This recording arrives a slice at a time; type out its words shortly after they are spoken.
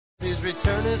His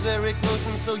return is very close,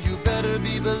 and so you better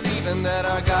be believing that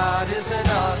our God is an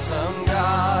awesome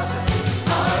God.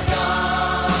 Our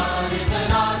God is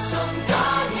an awesome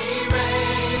God. He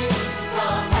reigns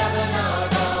from heaven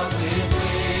above with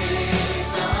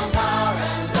wisdom, power,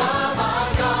 and love.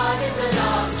 Our God is an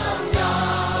awesome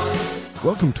God.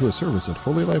 Welcome to a service at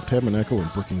Holy Life Tabernacle in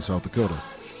Brookings, South Dakota.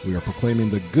 We are proclaiming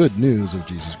the good news of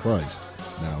Jesus Christ.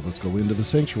 Now let's go into the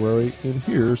sanctuary, and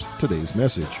here's today's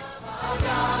message. Our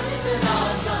God is an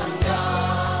awesome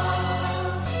God.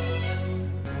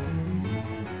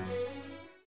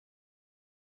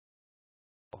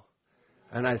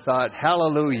 And I thought,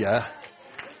 hallelujah.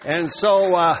 And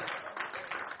so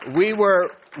we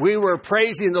were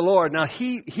praising the Lord. Now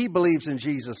he believes in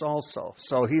Jesus also.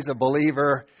 So he's a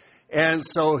believer. And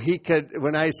so he could,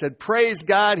 when I said, praise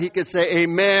God, he could say,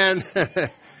 amen.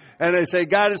 And I say,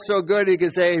 God is so good, he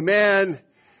could say, amen.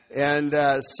 And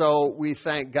so we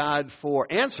thank God for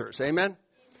answers, amen,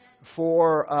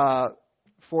 for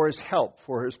his help,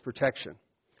 for his protection.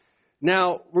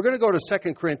 Now, we're going to go to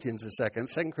 2 Corinthians a second,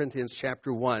 2 Corinthians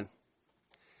chapter 1.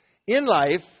 In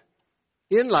life,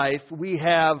 we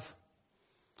have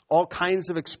all kinds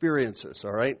of experiences,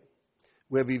 all right?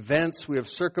 We have events, we have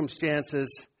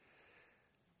circumstances.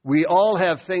 We all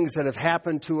have things that have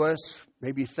happened to us,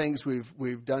 maybe things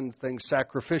we've done things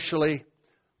sacrificially,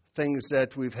 things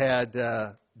that we've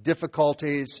had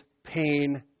difficulties,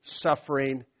 pain,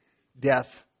 suffering,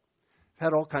 death. We've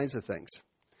had all kinds of things.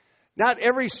 Not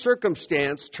every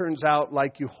circumstance turns out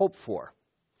like you hope for.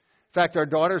 In fact, our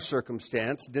daughter's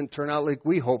circumstance didn't turn out like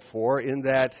we hoped for, in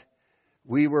that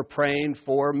we were praying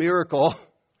for a miracle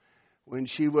when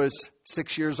she was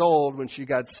 6 years old, when she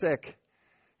got sick,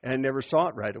 and never saw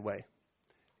it right away.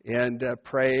 And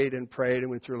prayed and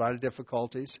went through a lot of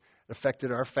difficulties. It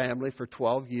affected our family for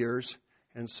 12 years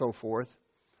and so forth.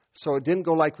 So it didn't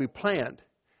go like we planned.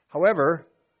 However,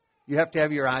 you have to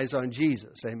have your eyes on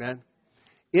Jesus. Amen.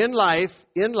 In life,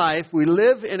 we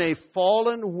live in a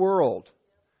fallen world.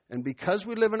 And because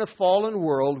we live in a fallen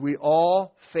world, we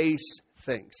all face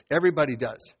things. Everybody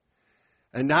does.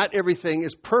 And not everything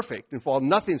is perfect. In fact,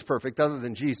 nothing's perfect other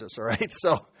than Jesus, all right?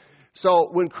 So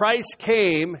when Christ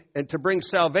came and to bring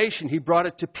salvation, he brought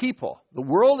it to people. The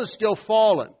world is still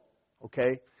fallen,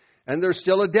 okay? And there's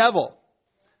still a devil.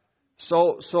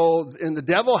 And the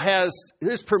devil has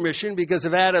his permission because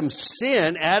of Adam's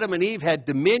sin. Adam and Eve had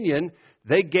dominion.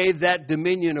 They gave that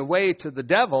dominion away to the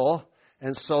devil,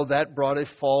 and so that brought a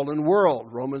fallen world.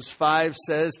 Romans 5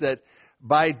 says that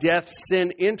by death,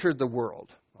 sin entered the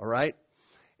world, all right?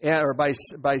 Or by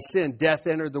sin, death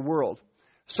entered the world.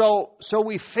 So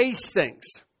we face things.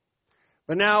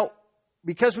 But now,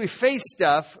 because we face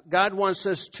stuff, God wants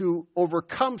us to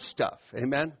overcome stuff.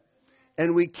 Amen?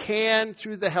 And we can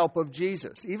through the help of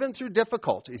Jesus, even through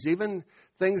difficulties, even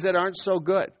things that aren't so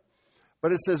good.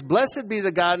 But it says, blessed be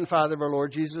the God and Father of our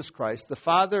Lord Jesus Christ, the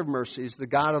Father of mercies, the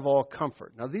God of all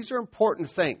comfort. Now, these are important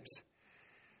things.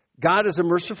 God is a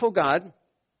merciful God.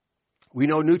 We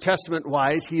know New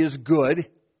Testament-wise, he is good,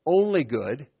 only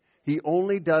good. He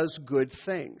only does good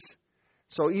things.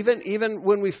 So even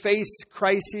when we face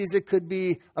crises, it could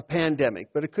be a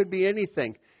pandemic, but it could be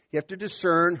anything. You have to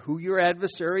discern who your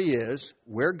adversary is,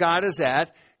 where God is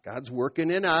at. God's working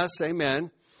in us,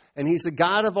 amen. And he's a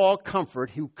God of all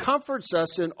comfort who comforts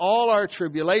us in all our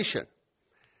tribulation.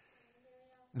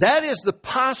 That is the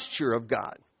posture of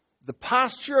God. The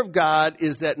posture of God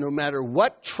is that no matter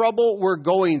what trouble we're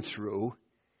going through,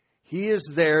 he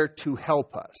is there to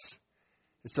help us.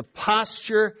 It's a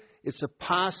posture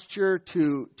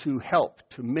to help,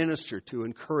 to minister, to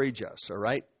encourage us, all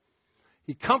right?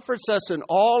 He comforts us in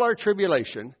all our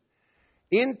tribulation,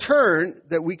 in turn,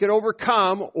 that we can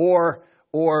overcome or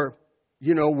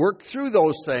work through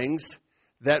those things,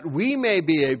 that we may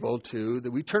be able to,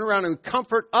 that we turn around and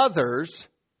comfort others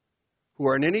who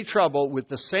are in any trouble with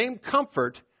the same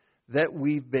comfort that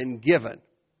we've been given.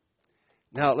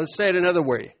 Now, let's say it another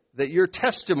way, that your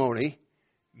testimony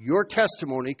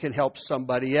can help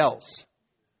somebody else.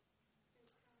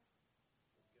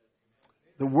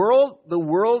 The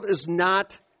world is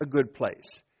not a good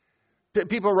place.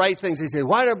 People write things, they say,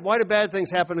 why do bad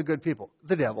things happen to good people?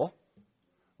 The devil.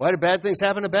 Why do bad things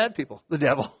happen to bad people? The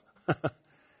devil.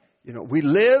 We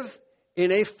live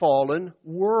in a fallen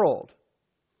world.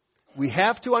 We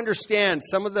have to understand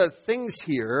some of the things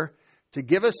here to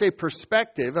give us a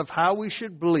perspective of how we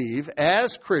should believe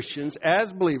as Christians,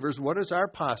 as believers. What is our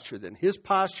posture then? His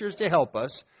posture is to help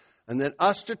us, and then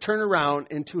us to turn around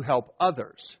and to help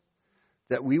others.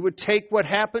 That we would take what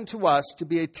happened to us to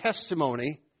be a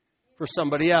testimony for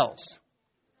somebody else.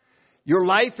 Your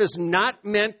life is not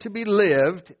meant to be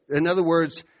lived. In other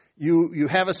words, you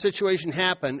have a situation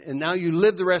happen, and now you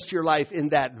live the rest of your life in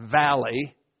that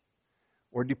valley,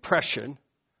 or depression,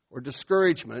 or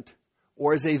discouragement,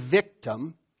 or as a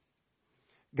victim.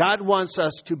 God wants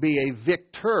us to be a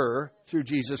victor through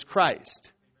Jesus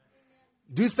Christ.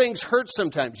 Do things hurt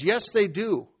sometimes? Yes, they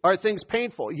do. Are things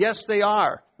painful? Yes, they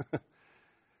are.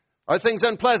 Are things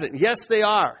unpleasant? Yes, they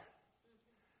are.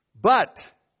 But,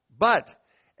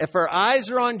 if our eyes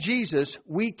are on Jesus,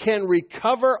 we can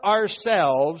recover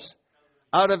ourselves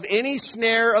out of any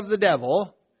snare of the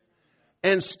devil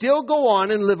and still go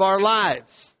on and live our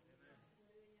lives.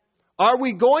 Are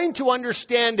we going to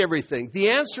understand everything?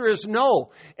 The answer is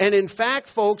no. And in fact,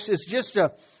 folks, it's just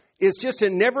a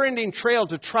never-ending trail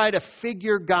to try to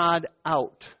figure God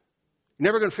out. You're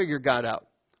never going to figure God out.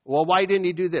 Well, why didn't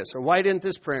he do this? Or why didn't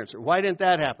this prayer answer? Why didn't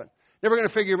that happen? Never going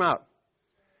to figure him out.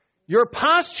 Your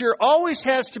posture always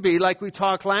has to be, like we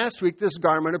talked last week, this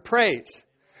garment of praise.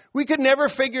 We could never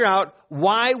figure out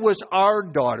why was our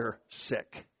daughter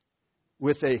sick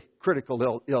with a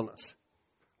critical illness.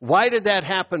 Why did that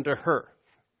happen to her?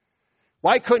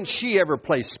 Why couldn't she ever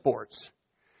play sports?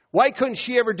 Why couldn't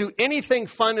she ever do anything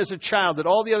fun as a child that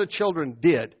all the other children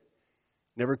did?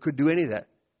 Never could do any of that.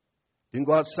 Didn't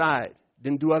go outside.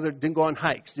 Didn't go on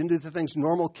hikes. Didn't do the things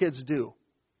normal kids do.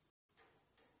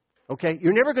 Okay?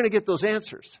 You're never going to get those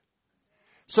answers.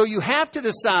 So you have to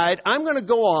decide, I'm going to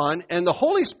go on, and the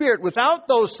Holy Spirit, without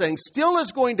those things, still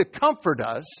is going to comfort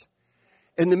us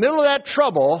in the middle of that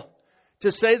trouble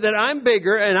to say that I'm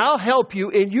bigger and I'll help you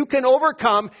and you can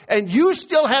overcome, and you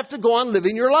still have to go on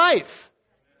living your life.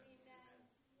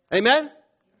 Amen?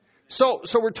 So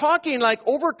we're talking like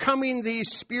overcoming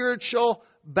these spiritual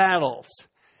battles.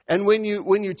 And when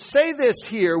you say this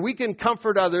here, we can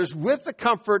comfort others with the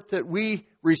comfort that we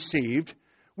received.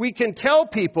 We can tell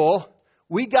people,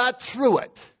 we got through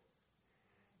it.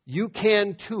 You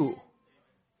can too.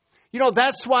 You know,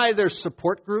 that's why there's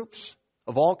support groups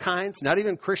of all kinds, not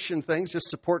even Christian things, just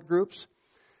support groups,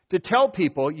 to tell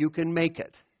people you can make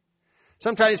it.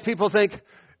 Sometimes people think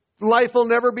life will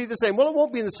never be the same. Well, it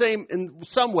won't be the same in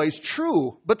some ways,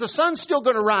 true, but the sun's still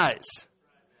going to rise.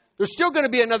 There's still going to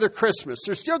be another Christmas.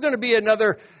 There's still going to be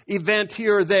another event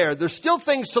here or there. There's still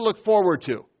things to look forward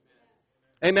to.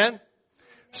 Amen?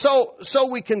 So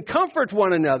we can comfort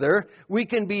one another, we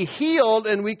can be healed,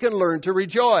 and we can learn to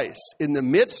rejoice in the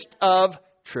midst of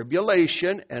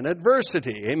tribulation and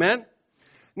adversity. Amen?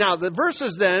 Now, the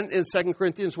verses then in 2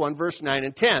 Corinthians 1, verse 9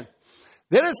 and 10.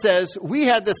 Then it says, we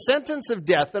had the sentence of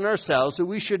death in ourselves, so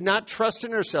we should not trust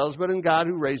in ourselves, but in God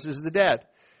who raises the dead.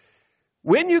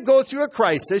 When you go through a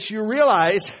crisis, you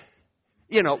realize,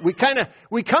 we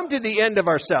come to the end of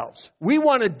ourselves. We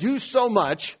want to do so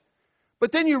much,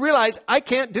 but then you realize, I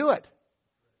can't do it.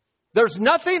 There's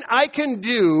nothing I can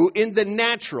do in the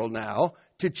natural now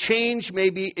to change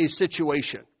maybe a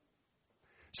situation.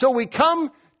 So we come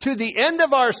to the end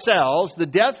of ourselves, the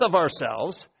death of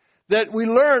ourselves, that we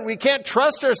learn we can't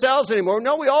trust ourselves anymore.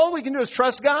 No, all we can do is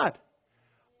trust God.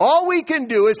 All we can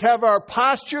do is have our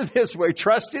posture this way,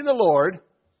 trusting the Lord,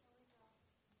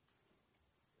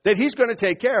 that He's going to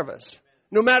take care of us.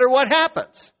 No matter what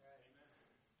happens.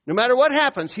 No matter what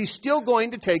happens, He's still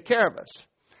going to take care of us.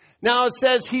 Now it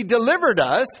says He delivered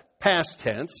us, past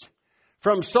tense,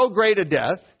 from so great a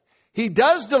death. He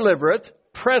does deliver it,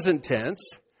 present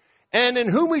tense. And in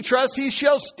whom we trust, He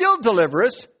shall still deliver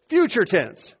us, future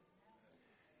tense.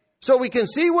 So we can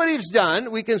see what He's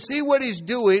done. We can see what He's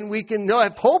doing. We can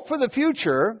have hope for the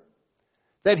future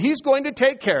that He's going to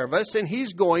take care of us and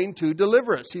He's going to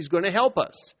deliver us. He's going to help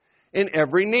us in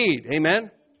every need.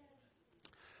 Amen?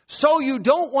 So you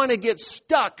don't want to get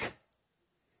stuck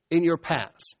in your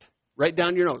past. Write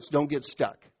down your notes. Don't get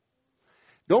stuck.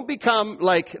 Don't become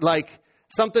like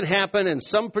something happened in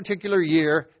some particular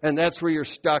year and that's where you're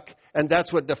stuck and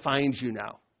that's what defines you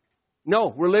now.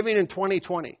 No, we're living in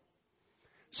 2020.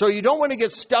 So you don't want to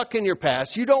get stuck in your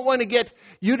past. You don't want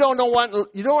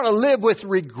to live with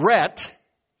regret.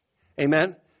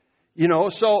 Amen.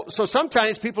 So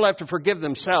sometimes people have to forgive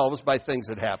themselves by things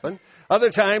that happen. Other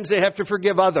times they have to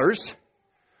forgive others.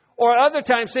 Or other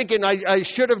times thinking, I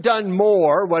should have done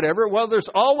more, whatever. Well,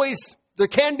 there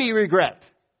can be regret.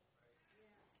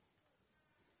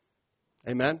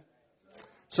 Amen.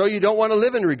 So you don't want to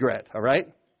live in regret, all right?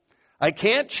 I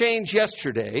can't change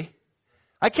yesterday.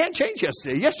 I can't change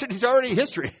yesterday. Yesterday's already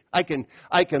history. I can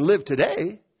live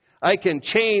today. I can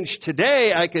change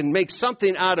today. I can make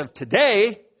something out of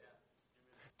today.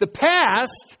 The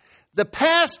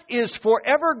past is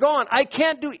forever gone. I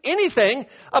can't do anything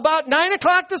about 9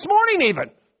 o'clock this morning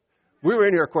even. We were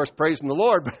in here, of course, praising the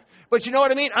Lord. But you know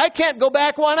what I mean? I can't go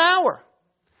back 1 hour.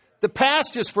 The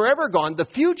past is forever gone. The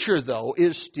future, though,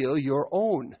 is still your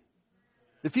own.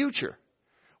 The future.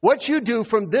 What you do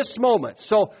from this moment.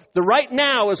 So the right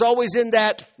now is always in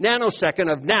that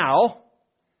nanosecond of now.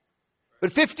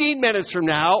 But 15 minutes from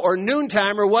now, or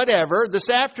noontime, or whatever, this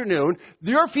afternoon,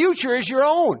 your future is your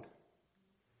own.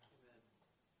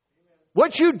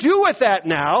 What you do with that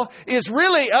now is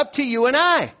really up to you and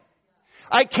I.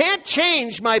 I can't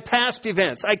change my past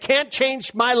events. I can't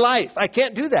change my life. I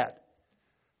can't do that.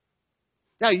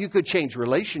 Now, you could change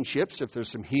relationships. If there's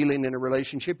some healing in a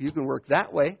relationship, you can work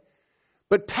that way.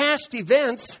 But past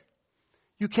events,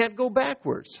 you can't go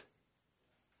backwards.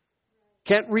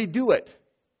 Can't redo it.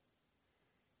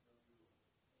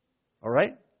 All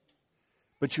right?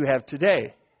 But you have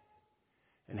today.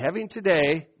 And having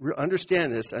today,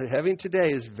 understand this, having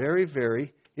today is very,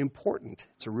 very important.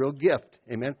 It's a real gift.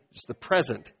 Amen? It's the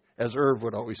present, as Irv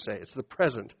would always say. It's the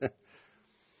present.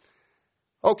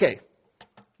 Okay.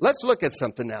 Let's look at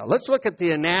something now. Let's look at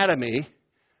the anatomy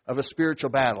of a spiritual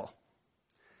battle.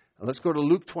 Now, let's go to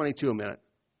Luke 22 a minute.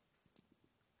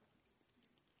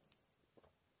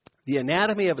 The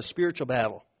anatomy of a spiritual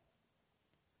battle.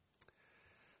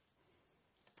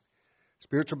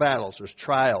 Spiritual battles, there's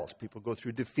trials. People go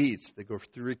through defeats. They go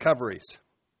through recoveries.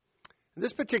 In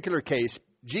this particular case,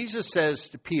 Jesus says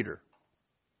to Peter,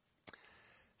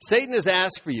 Satan has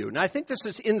asked for you. Now, I think this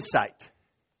is insight.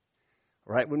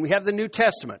 All right, when we have the New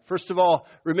Testament, first of all,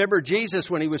 remember Jesus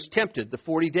when he was tempted, the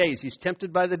 40 days, he's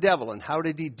tempted by the devil. And how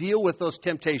did he deal with those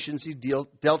temptations? He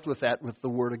dealt with that with the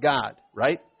Word of God,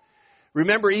 right?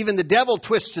 Remember, even the devil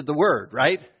twisted the Word,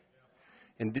 right?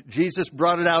 And Jesus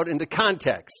brought it out into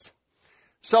context.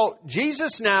 So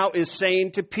Jesus now is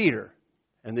saying to Peter,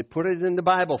 and they put it in the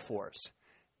Bible for us,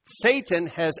 Satan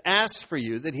has asked for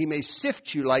you that he may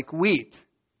sift you like wheat.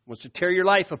 He wants to tear your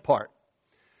life apart.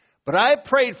 But I have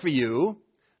prayed for you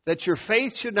that your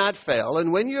faith should not fail,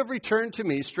 and when you have returned to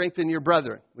me, strengthen your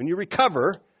brethren. When you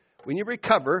recover,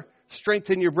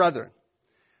 strengthen your brethren.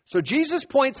 So Jesus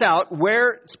points out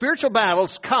where spiritual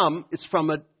battles come, it's from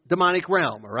a demonic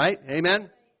realm, all right? Amen?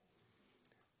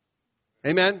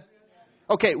 Amen?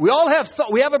 Okay, we all have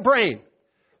we have a brain.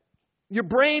 Your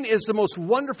brain is the most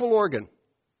wonderful organ.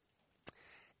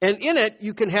 And in it,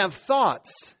 you can have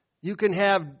thoughts. You can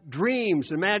have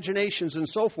dreams, imaginations, and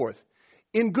so forth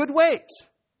in good ways.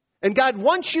 And God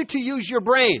wants you to use your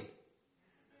brain.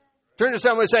 Turn to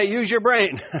someone and say, use your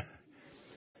brain.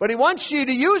 But He wants you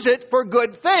to use it for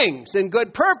good things and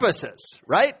good purposes,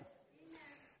 right?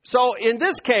 So in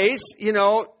this case,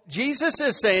 Jesus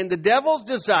is saying the devil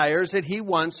desires that he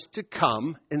wants to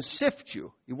come and sift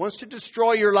you. He wants to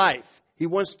destroy your life. He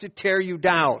wants to tear you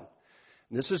down.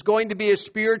 And this is going to be a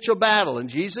spiritual battle. And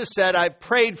Jesus said, I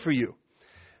prayed for you.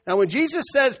 Now, when Jesus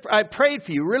says, I prayed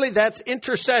for you, really that's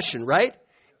intercession, right?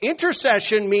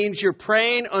 Intercession means you're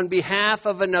praying on behalf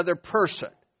of another person.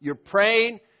 You're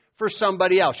praying for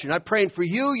somebody else. You're not praying for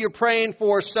you, you're praying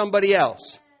for somebody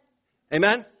else.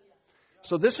 Amen?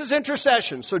 So this is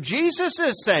intercession. So Jesus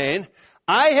is saying,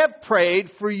 I have prayed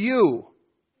for you.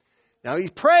 Now, He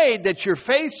prayed that your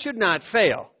faith should not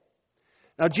fail.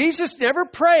 Now, Jesus never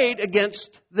prayed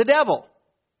against the devil.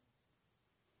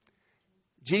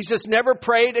 Jesus never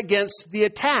prayed against the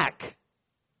attack.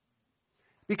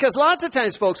 Because lots of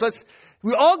times, folks,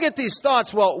 we all get these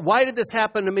thoughts, well, why did this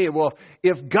happen to me? Well,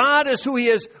 if God is who He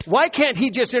is, why can't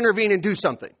He just intervene and do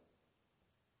something?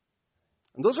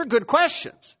 And those are good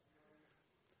questions.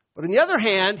 But on the other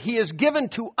hand, He has given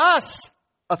to us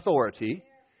authority.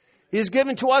 He has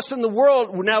given to us in the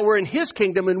world. Now we're in His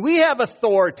kingdom, and we have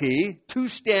authority to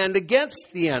stand against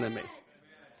the enemy.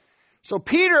 So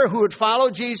Peter, who had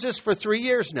followed Jesus for 3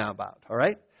 years now all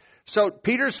right? So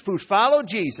Peter's who followed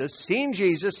Jesus, seen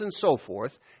Jesus and so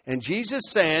forth, and Jesus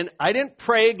saying, I didn't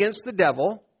pray against the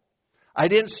devil. I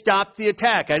didn't stop the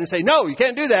attack. I didn't say, no, you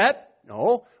can't do that.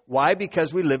 No. Why?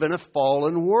 Because we live in a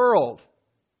fallen world.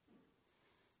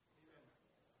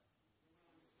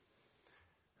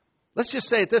 Let's just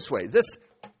say it this way.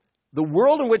 The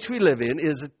world in which we live in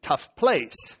is a tough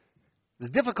place. It's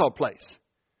a difficult place.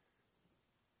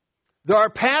 There are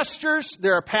pastors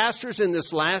in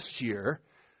this last year,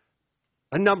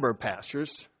 a number of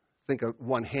pastors, think of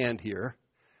one hand here,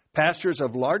 pastors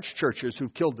of large churches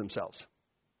who've killed themselves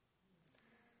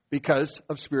because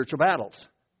of spiritual battles.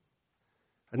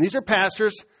 And these are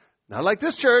pastors, not like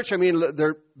this church. I mean,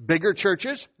 they're bigger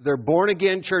churches. They're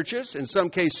born-again churches. In some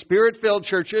case, spirit-filled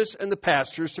churches. And the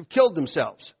pastors have killed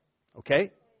themselves.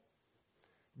 Okay?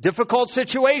 Difficult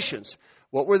situations.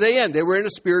 What were they in? They were in a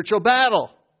spiritual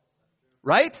battle.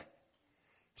 Right?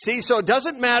 See, so it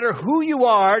doesn't matter who you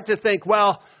are to think,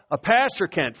 well, a pastor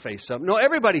can't face something. No,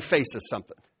 everybody faces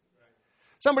something.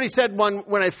 Somebody said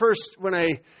when I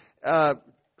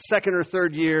second or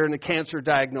third year in the cancer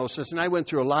diagnosis, and I went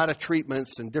through a lot of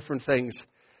treatments and different things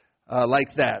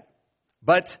like that.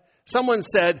 But someone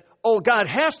said, oh, God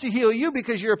has to heal you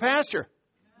because you're a pastor.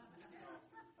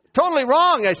 Totally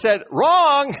wrong. I said,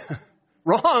 wrong.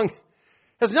 Wrong.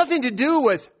 Has nothing to do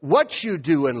with what you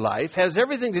do in life. Has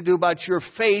everything to do about your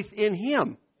faith in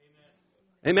Him.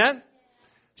 Amen? Amen?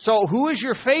 So who is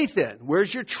your faith in?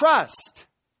 Where's your trust?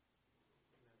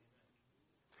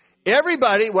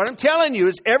 Everybody, what I'm telling you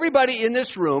is everybody in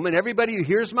this room and everybody who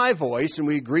hears my voice, and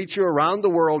we greet you around the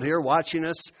world here watching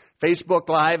us, Facebook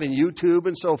Live and YouTube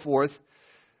and so forth,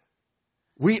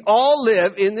 we all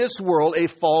live in this world, a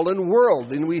fallen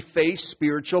world, and we face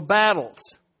spiritual battles.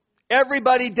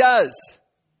 Everybody does.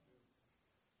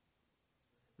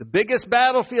 The biggest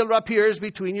battlefield up here is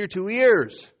between your two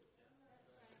ears.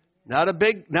 Not a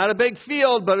big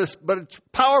field, but a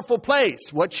powerful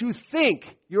place. What you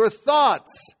think, your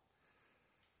thoughts.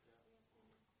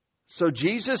 So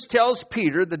Jesus tells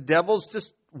Peter the devil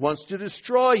just wants to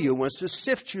destroy you, wants to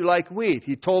sift you like wheat.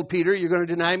 He told Peter, you're going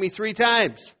to deny me 3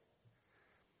 times.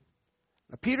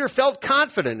 Now, Peter felt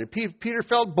confident, and Peter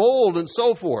felt bold and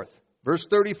so forth. Verse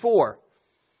 34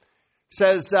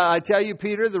 says, I tell you,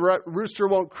 Peter, the rooster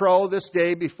won't crow this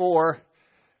day before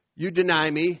you deny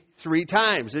me 3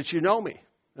 times that you know me.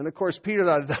 And of course, Peter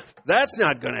thought, that's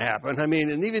not going to happen. I mean,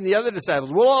 and even the other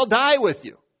disciples, we'll all die with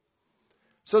you.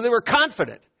 So they were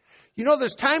confident. You know,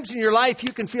 there's times in your life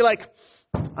you can feel like,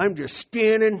 I'm just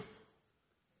standing.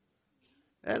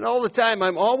 And all the time,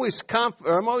 I'm always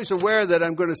aware that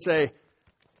I'm going to say,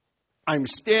 I'm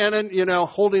standing,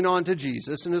 holding on to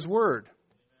Jesus and His Word.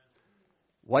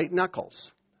 White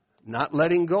knuckles, not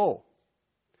letting go.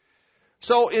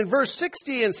 So in verse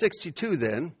 60 and 62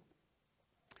 then,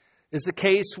 is the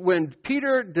case when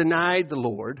Peter denied the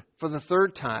Lord for the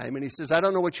 3rd time, and he says, I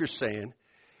don't know what you're saying.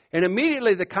 And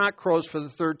immediately the cock crows for the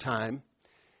 3rd time,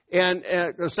 and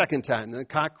the 2nd time, the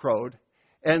cock crowed,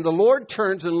 and the Lord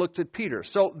turns and looked at Peter.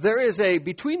 So there is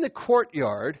between the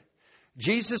courtyard,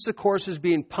 Jesus, of course, is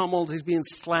being pummeled, he's being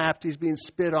slapped, he's being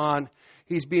spit on,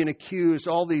 he's being accused,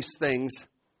 all these things.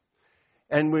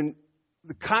 And when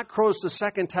the cock crows the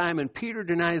 2nd time and Peter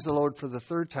denies the Lord for the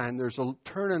 3rd time, there's a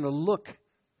turn and a look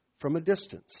from a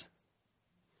distance.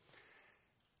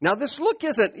 Now, this look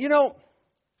isn't,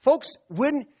 folks,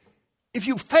 if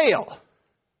you fail,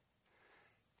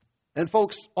 and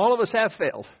folks, all of us have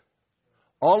failed.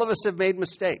 All of us have made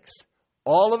mistakes.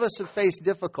 All of us have faced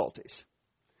difficulties.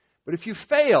 But if you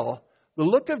fail, the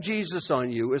look of Jesus on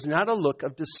you is not a look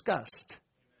of disgust.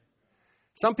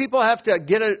 Some people have to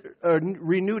get a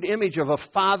renewed image of a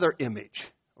father image,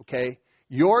 okay?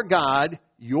 Your God,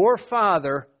 your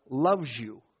Father loves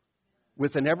you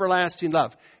with an everlasting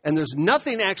love. And there's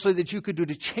nothing actually that you could do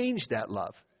to change that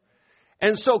love.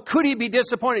 And so could he be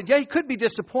disappointed? Yeah, he could be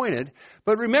disappointed.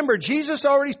 But remember, Jesus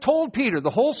already told Peter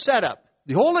the whole setup,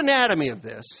 the whole anatomy of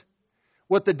this,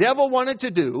 what the devil wanted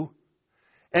to do.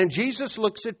 And Jesus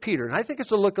looks at Peter. And I think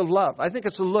it's a look of love. I think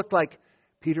it's a look like,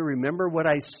 Peter, remember what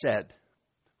I said.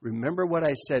 Remember what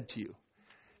I said to you.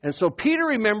 And so Peter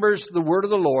remembers the word of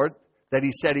the Lord that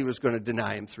he said he was going to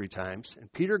deny him 3 times.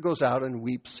 And Peter goes out and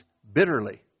weeps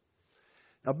bitterly.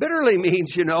 Now, bitterly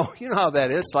means, you know how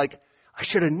that is. Like, I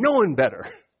should have known better.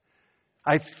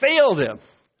 I failed him.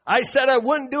 I said I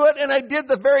wouldn't do it, and I did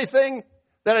the very thing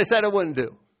that I said I wouldn't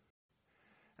do.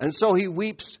 And so he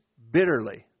weeps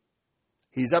bitterly.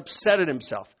 He's upset at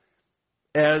himself,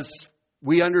 as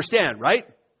we understand, right?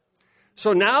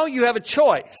 So now you have a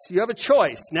choice. You have a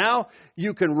choice. Now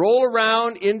you can roll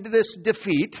around into this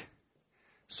defeat.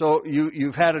 So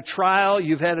you've had a trial,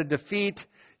 you've had a defeat.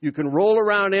 You can roll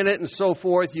around in it and so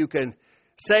forth. You can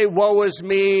say, woe is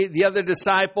me. The other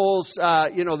disciples,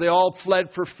 they all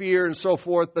fled for fear and so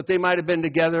forth, but they might have been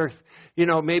together,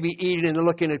 maybe eating and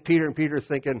looking at Peter, and Peter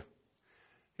thinking,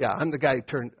 yeah, I'm the guy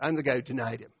who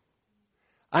denied him.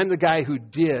 I'm the guy who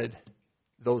did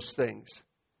those things.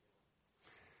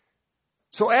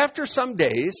 So after some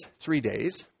days, 3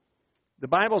 days, the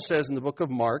Bible says in the book of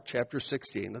Mark, chapter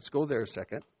 16, let's go there a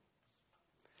second.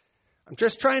 I'm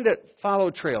just trying to follow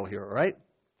a trail here, all right?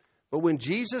 But when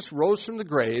Jesus rose from the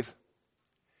grave,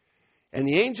 and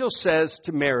the angel says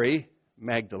to Mary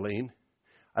Magdalene,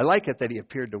 I like it that he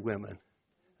appeared to women,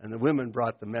 and the women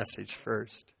brought the message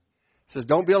first. He says,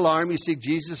 don't be alarmed, you seek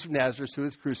Jesus of Nazareth who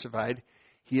is crucified.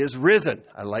 He is risen.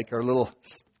 I like our little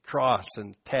cross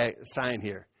and sign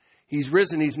here. He's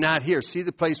risen, he's not here. See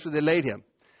the place where they laid him.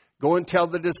 Go and tell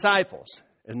the disciples.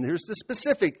 And there's the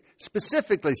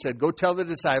specifically said, go tell the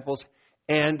disciples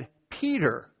and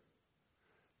Peter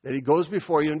that he goes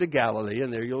before you into Galilee,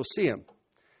 and there you'll see him.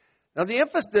 Now, the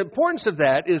importance of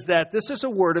that is that this is a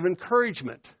word of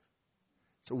encouragement.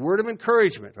 It's a word of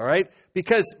encouragement, all right?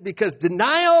 Because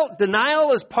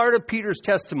denial is part of Peter's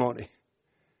testimony.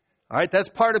 All right, that's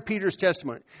part of Peter's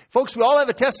testimony. Folks, we all have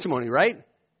a testimony, right?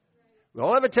 We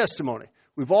all have a testimony.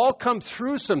 We've all come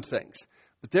through some things.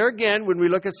 But there again, when we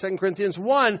look at 2 Corinthians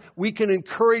 1, we can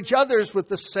encourage others with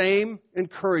the same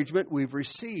encouragement we've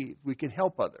received. We can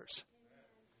help others.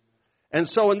 And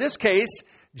so in this case,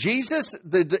 Jesus,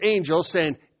 the angel,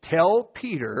 saying, tell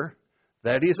Peter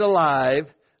that he's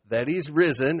alive, that he's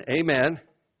risen. Amen.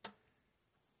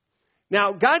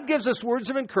 Now, God gives us words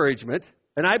of encouragement,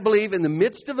 and I believe in the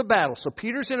midst of a battle. So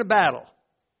Peter's in a battle.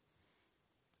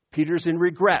 Peter's in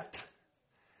regret.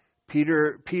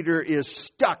 Peter is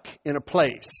stuck in a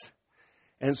place.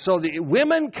 And so the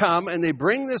women come and they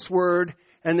bring this word,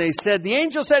 and they said, the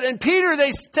angel said, and Peter,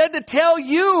 they said to tell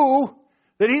you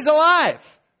that he's alive.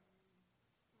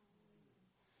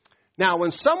 Now,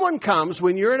 when someone comes,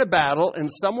 when you're in a battle, and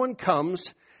someone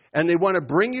comes and they want to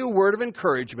bring you a word of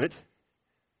encouragement,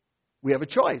 we have a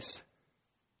choice.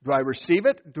 Do I receive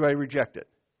it? Do I reject it?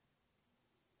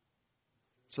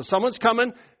 So someone's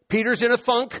coming. Peter's in a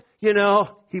funk.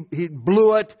 He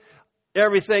blew it.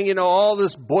 Everything, all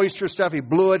this boisterous stuff. He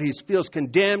blew it. He feels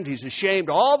condemned. He's ashamed.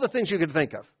 All the things you could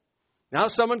think of. Now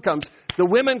someone comes. The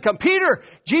women come. Peter,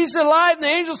 Jesus is alive. And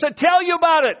the angel said, tell you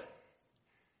about it.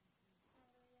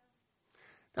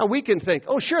 Now we can think,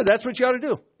 oh, sure, that's what you ought to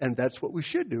do. And that's what we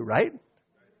should do, right?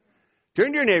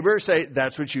 Turn to your neighbor and say,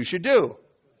 that's what you should do.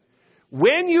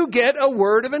 When you get a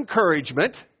word of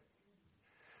encouragement,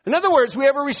 in other words, we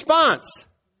have a response.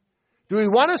 Do we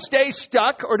want to stay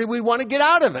stuck or do we want to get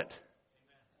out of it?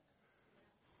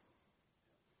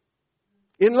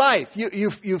 In life,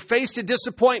 you faced a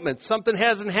disappointment. Something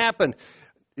hasn't happened.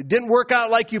 It didn't work out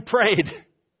like you prayed.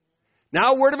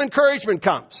 Now a word of encouragement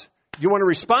comes. Do you want to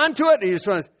respond to it? Or you just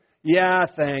want to, yeah,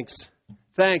 thanks.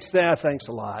 Thanks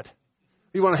a lot.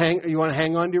 You want to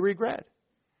hang on to your regret.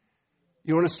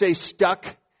 You want to stay stuck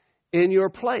in your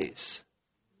place.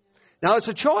 Now it's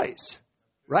a choice,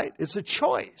 right? It's a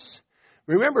choice.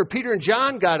 Remember, Peter and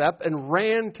John got up and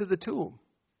ran to the tomb.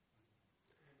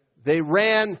 They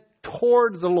ran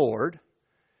toward the Lord.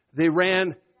 They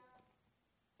ran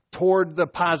toward the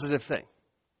positive thing.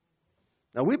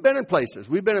 Now, we've been in places.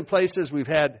 We've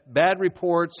had bad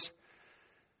reports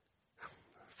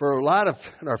for a lot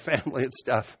of in our family and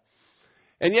stuff.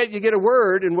 And yet you get a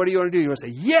word, and what do you want to do? You want to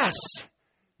say, yes!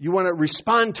 You want to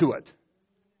respond to it,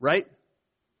 right?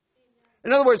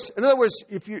 In other words,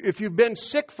 if you've been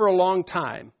sick for a long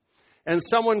time, and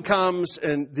someone comes,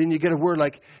 and then you get a word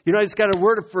like, I just got a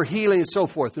word for healing and so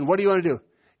forth, and what do you want to do?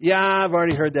 Yeah, I've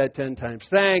already heard that 10 times.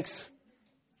 Thanks.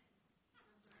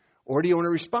 Or do you want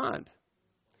to respond?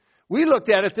 We looked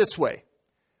at it this way.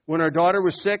 When our daughter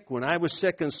was sick, when I was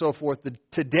sick and so forth,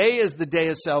 today is the day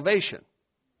of salvation.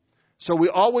 So we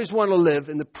always want to live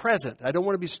in the present. I don't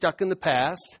want to be stuck in the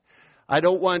past. I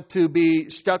don't want to be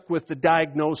stuck with the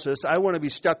diagnosis. I want to be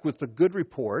stuck with the good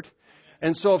report.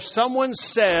 And so if someone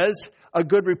says a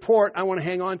good report, I want to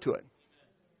hang on to it.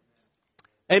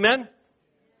 Amen?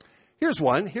 Here's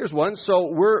one.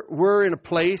 So we're in a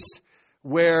place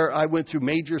where I went through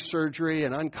major surgery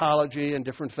and oncology and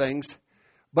different things.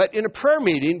 But in a prayer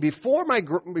meeting, before my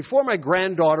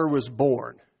granddaughter was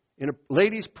born, in a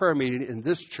ladies' prayer meeting in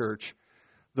this church,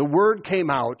 the word came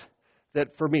out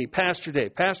that for me, Pastor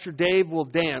Dave will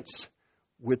dance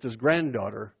with his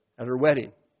granddaughter at her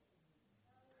wedding.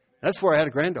 That's where I had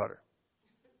a granddaughter.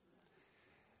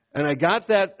 And I got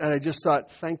that, and I just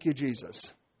thought, thank you,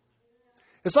 Jesus.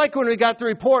 It's like when we got the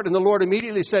report, and the Lord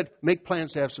immediately said, make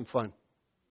plans to have some fun.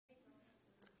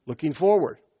 Looking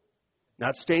forward.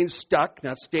 Not staying stuck,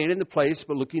 not staying in the place,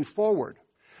 but looking forward.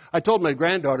 I told my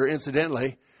granddaughter,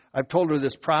 incidentally, I've told her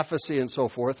this prophecy and so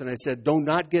forth, and I said, do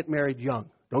not get married young.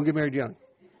 Don't get married young.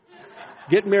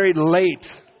 Get married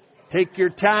late. Take your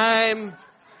time.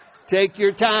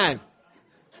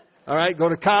 All right, go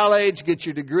to college, get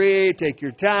your degree, take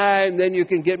your time, then you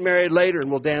can get married later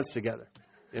and we'll dance together,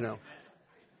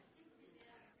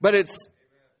 But it's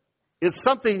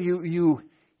something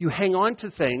you hang on to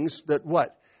things that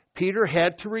what? Peter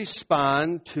had to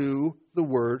respond to the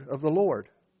word of the Lord.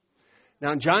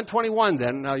 Now in John 21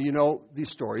 then, now you know these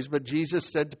stories, but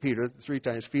Jesus said to Peter 3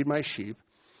 times, feed my sheep.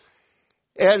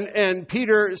 And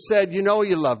Peter said,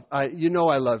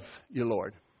 I love you,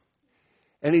 Lord.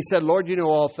 And he said, Lord, you know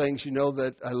all things. You know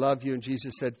that I love you. And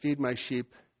Jesus said, feed my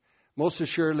sheep. Most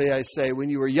assuredly, I say, when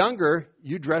you were younger,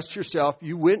 you dressed yourself.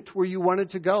 You went where you wanted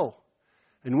to go.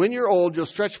 And when you're old, you'll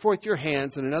stretch forth your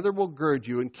hands, and another will gird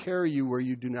you and carry you where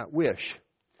you do not wish.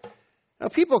 Now,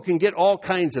 people can get all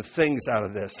kinds of things out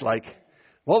of this, like,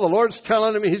 well, the Lord's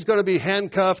telling him he's going to be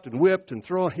handcuffed and whipped and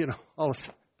thrown, all this.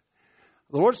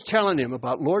 The Lord's telling him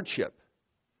about lordship.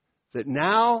 That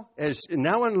now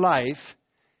in life,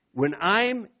 when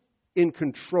I'm in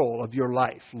control of your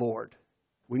life, Lord,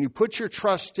 when you put your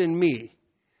trust in me,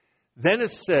 then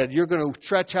it's said you're going to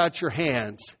stretch out your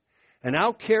hands, and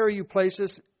I'll carry you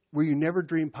places where you never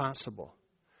dreamed possible.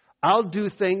 I'll do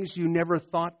things you never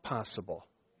thought possible.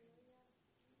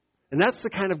 And that's the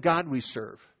kind of God we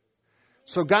serve.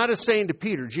 So God is saying to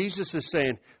Peter, Jesus is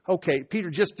saying, okay, Peter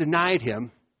just denied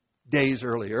him days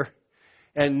earlier.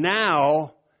 And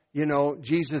now,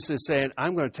 Jesus is saying,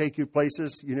 I'm going to take you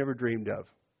places you never dreamed of.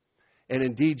 And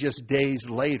indeed, just days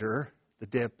later, the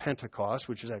day of Pentecost,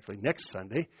 which is actually next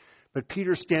Sunday, but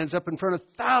Peter stands up in front of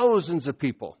thousands of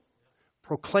people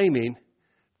proclaiming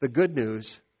the good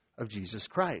news of Jesus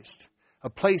Christ. A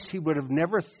place he would have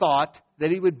never thought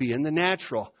that he would be in the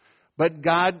natural. But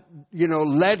God,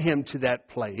 led him to that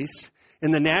place.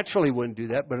 In the natural, he wouldn't do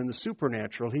that, but in the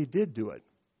supernatural, he did do it.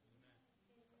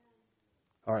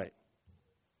 All right.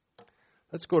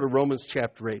 Let's go to Romans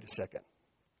chapter 8 a second.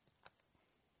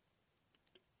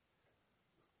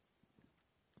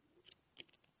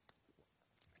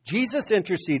 Jesus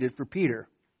interceded for Peter.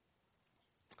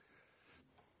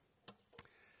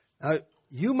 Now,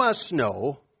 you must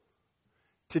know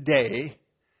today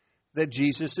that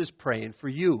Jesus is praying for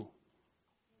you.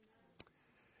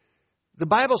 The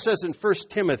Bible says in 1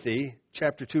 Timothy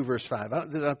chapter 2, verse 5. I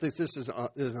don't think this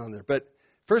isn't on there, but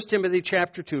 1 Timothy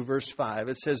chapter 2, verse 5,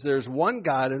 it says there's one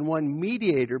God and one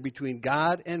mediator between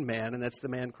God and man, and that's the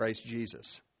man Christ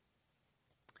Jesus.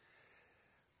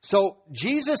 So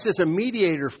Jesus is a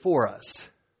mediator for us,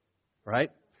 right?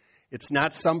 It's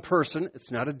not some person.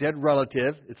 It's not a dead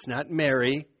relative. It's not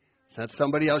Mary. It's not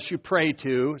somebody else you pray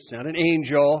to. It's not an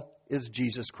angel. It's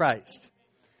Jesus Christ.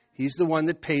 He's the one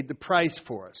that paid the price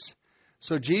for us.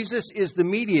 So Jesus is the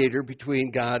mediator between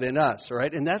God and us, all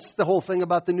right? And that's the whole thing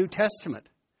about the New Testament.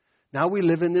 Now we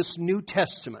live in this New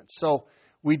Testament. So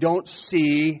we don't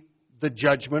see the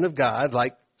judgment of God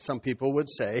like some people would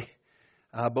say,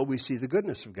 but we see the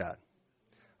goodness of God.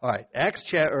 All right,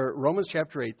 Romans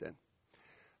chapter 8 then.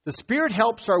 The Spirit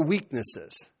helps our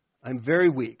weaknesses. I'm very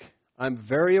weak. I'm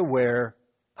very aware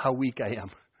how weak I am.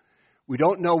 We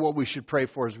don't know what we should pray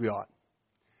for as we ought.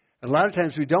 And a lot of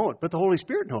times we don't, but the Holy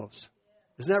Spirit knows.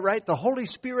 Isn't that right? The Holy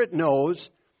Spirit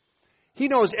knows. He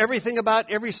knows everything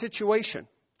about every situation.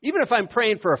 Even if I'm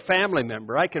praying for a family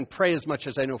member, I can pray as much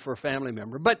as I know for a family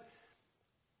member. But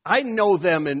I know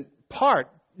them in part.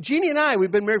 Jeannie and I, we've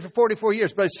been married for 44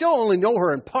 years, but I still only know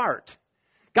her in part.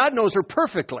 God knows her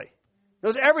perfectly.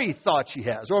 Knows every thought she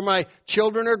has, or my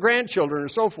children or grandchildren or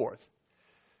so forth.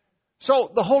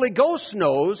 So the Holy Ghost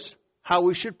knows how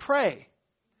we should pray.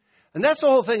 And that's the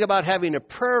whole thing about having a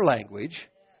prayer language.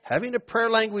 Having a prayer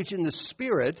language in the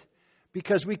Spirit,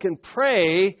 because we can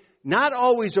pray not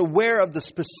always aware of the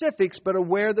specifics, but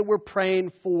aware that we're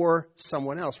praying for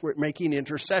someone else. We're making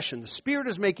intercession. The Spirit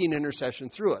is making intercession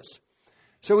through us.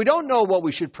 So we don't know what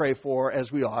we should pray for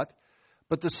as we ought,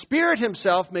 but the Spirit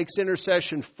Himself makes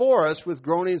intercession for us with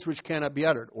groanings which cannot be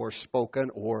uttered, or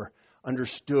spoken, or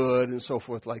understood, and so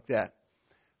forth like that.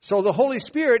 So the Holy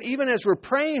Spirit, even as we're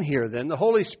praying here then, the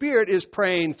Holy Spirit is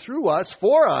praying through us,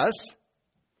 for us,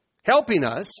 helping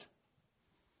us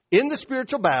in the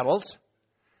spiritual battles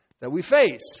that we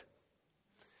face.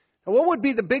 Now, what would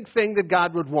be the big thing that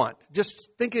God would want? Just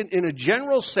thinking in a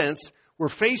general sense, we're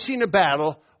facing a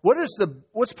battle.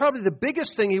 What's probably the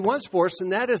biggest thing He wants for us,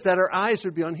 and that is that our eyes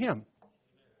would be on Him.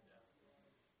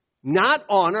 Not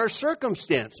on our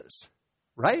circumstances,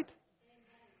 right?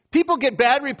 People get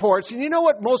bad reports, and you know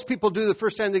what most people do the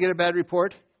first time they get a bad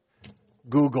report?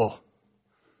 Google.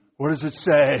 What does it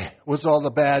say? What's all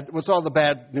the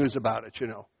bad news about it,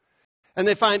 And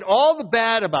they find all the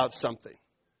bad about something.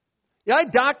 Yeah, I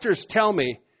had doctors tell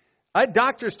me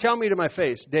to my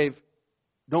face, Dave,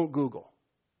 don't Google.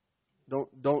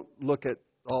 Don't look at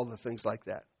all the things like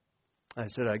that. I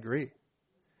said, I agree.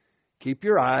 Keep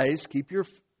your eyes, keep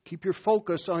your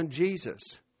focus on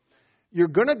Jesus.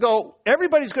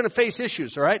 Everybody's going to face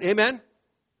issues, all right? Amen?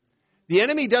 The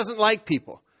enemy doesn't like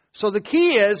people. So the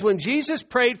key is, when Jesus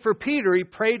prayed for Peter, He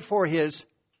prayed for his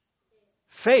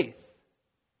faith.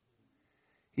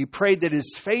 He prayed that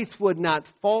his faith would not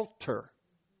falter.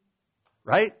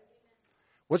 Right?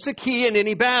 What's the key in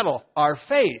any battle? Our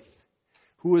faith.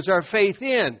 Who is our faith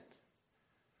in?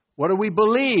 What do we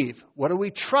believe? What are we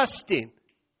trusting?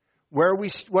 What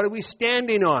are we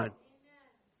standing on?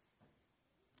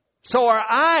 So our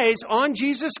eyes on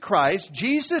Jesus Christ,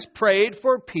 Jesus prayed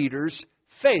for Peter's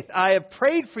faith. I have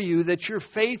prayed for you that your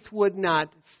faith would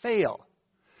not fail.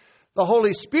 The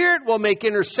Holy Spirit will make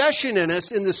intercession in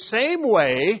us in the same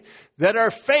way that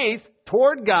our faith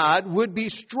toward God would be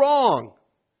strong.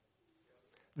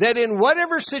 That in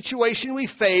whatever situation we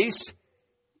face,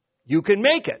 you can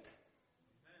make it.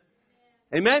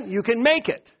 Amen? You can make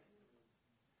it.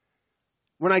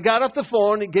 When I got off the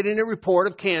phone and getting a report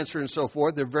of cancer and so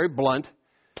forth, they're very blunt.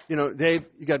 You know, Dave,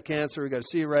 you got cancer. We got to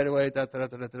see you right away. Da, da, da,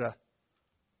 da, da, da.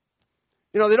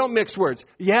 You know, they don't mix words.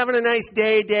 You having a nice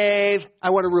day, Dave?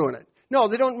 I want to ruin it. No,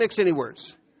 they don't mix any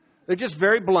words. They're just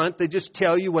very blunt. They just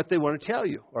tell you what they want to tell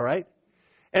you. All right?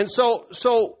 And so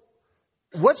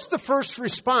what's the first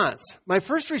response? My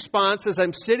first response is I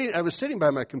was sitting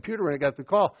by my computer when I got the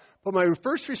call, but my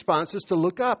first response is to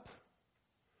look up.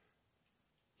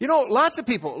 You know, lots of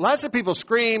people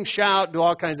scream, shout, do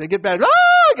all kinds of, get bad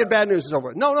news is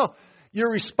over. No. Your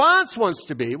response wants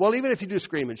to be, well, even if you do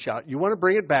scream and shout, you want to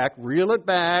bring it back, reel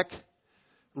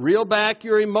back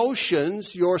your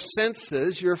emotions, your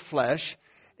senses, your flesh,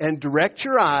 and direct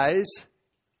your eyes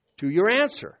to your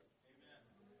answer.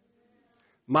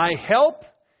 My help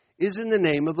is in the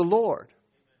name of the Lord.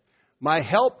 My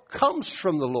help comes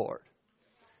from the Lord.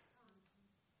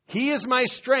 He is my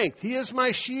strength. He is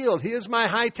my shield. He is my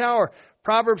high tower.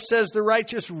 Proverbs says the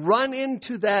righteous run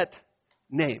into that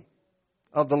name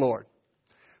of the Lord.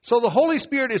 So the Holy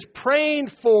Spirit is praying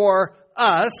for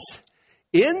us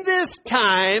in this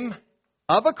time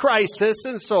of a crisis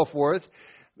and so forth.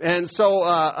 And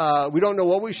so we don't know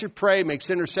what we should pray. He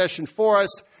makes intercession for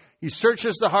us. He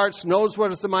searches the hearts, knows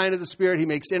what is the mind of the Spirit. He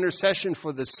makes intercession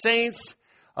for the saints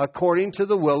according to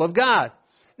the will of God.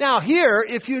 Now here,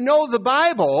 if you know the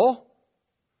Bible,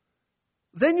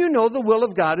 then you know the will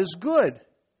of God is good.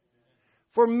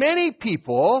 For many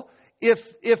people,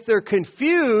 if they're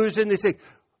confused and they say,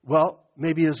 well,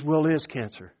 maybe His will is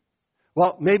cancer.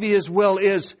 Well, maybe His will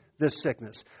is this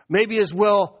sickness. Maybe His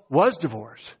will was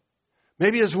divorce.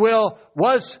 Maybe His will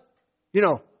was,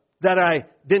 that I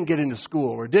didn't get into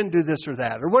school or didn't do this or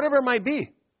that or whatever it might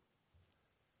be.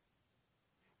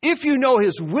 If you know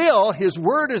His will, His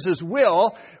word is His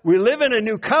will. We live in a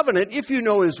new covenant. If you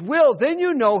know His will, then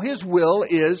you know His will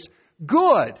is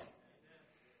good.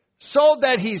 So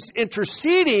that He's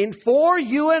interceding for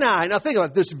you and I. Now think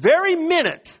about it. This very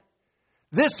minute,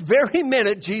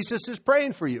 Jesus is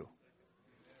praying for you.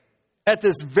 At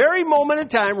this very moment in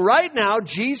time, right now,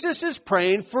 Jesus is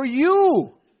praying for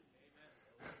you.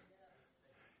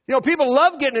 You know, people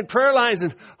love getting in prayer lines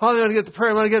and, they want to get the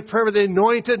prayer, with the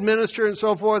anointed minister and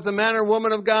so forth, the man or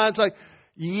woman of God. It's like,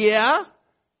 yeah,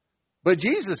 but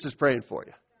Jesus is praying for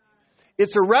you.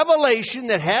 It's a revelation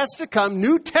that has to come,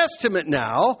 New Testament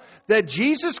now, that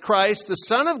Jesus Christ, the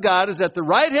Son of God, is at the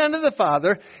right hand of the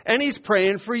Father, and He's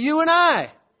praying for you and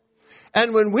I.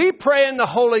 And when we pray in the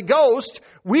Holy Ghost,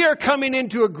 we are coming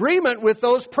into agreement with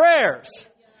those prayers.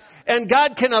 And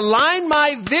God can align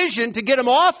my vision to get them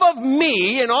off of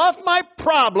me and off my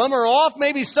problem or off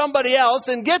maybe somebody else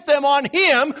and get them on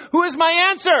Him who is my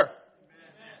answer.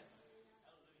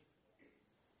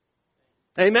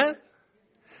 Amen?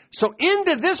 So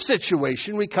into this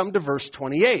situation, we come to verse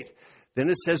 28. Then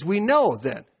it says, we know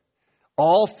then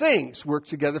all things work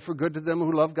together for good to them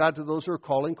who love God, to those who are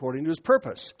called according to His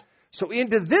purpose. So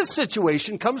into this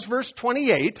situation comes verse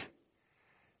 28.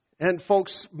 And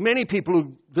folks, many people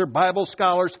who they're Bible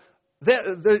scholars,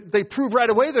 they prove right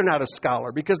away they're not a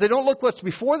scholar because they don't look what's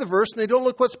before the verse and they don't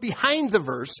look what's behind the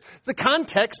verse, the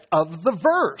context of the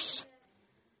verse.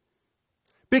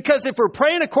 Because if we're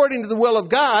praying according to the will of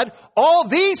God, all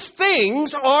these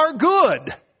things are good.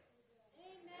 Amen.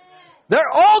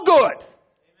 They're all good. Amen.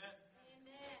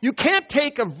 You can't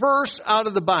take a verse out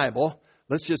of the Bible.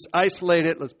 Let's just isolate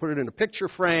it. Let's put it in a picture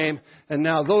frame. And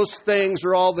now those things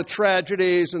are all the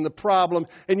tragedies and the problem.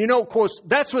 And of course,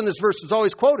 that's when this verse is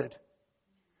always quoted.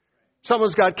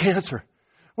 Someone's got cancer.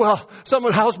 Well,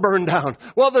 someone's house burned down.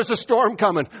 Well, there's a storm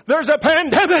coming. There's a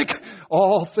pandemic.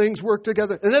 All things work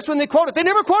together. And that's when they quote it. They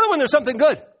never quote it when there's something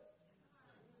good.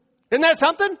 Isn't that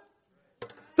something?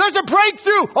 There's a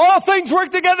breakthrough. All things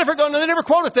work together for good. No, they never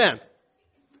quote it then.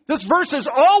 This verse is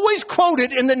always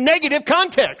quoted in the negative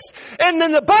context. And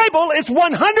then the Bible is 100%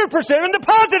 in the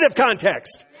positive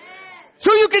context.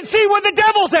 So you can see where the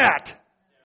devil's at.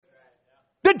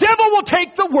 The devil will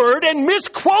take the word and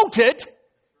misquote it.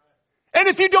 And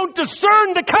if you don't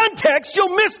discern the context,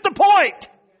 you'll miss the point.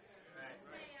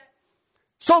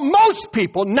 So most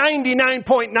people,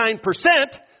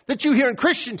 99.9% that you hear in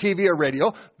Christian TV or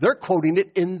radio, they're quoting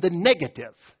it in the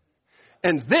negative.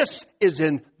 And this is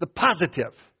in the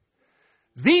positive.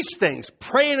 These things,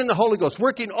 praying in the Holy Ghost,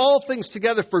 working all things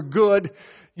together for good,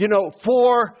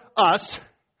 for us,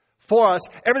 for us,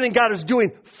 everything God is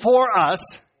doing for us.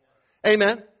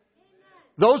 Amen.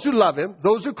 Those who love Him,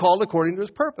 those who are called according to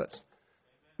His purpose.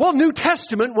 Well, New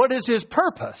Testament, what is His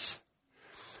purpose?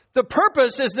 The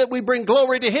purpose is that we bring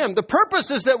glory to Him. The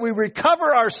purpose is that we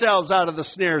recover ourselves out of the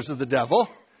snares of the devil.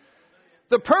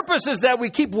 The purpose is that we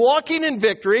keep walking in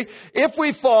victory. If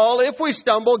we fall, if we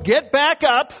stumble, get back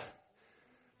up.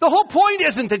 The whole point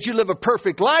isn't that you live a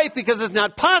perfect life, because it's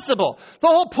not possible. The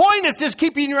whole point is just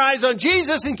keeping your eyes on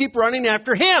Jesus and keep running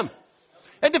after Him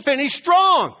and to finish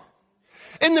strong.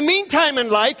 In the meantime in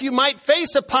life, you might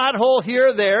face a pothole here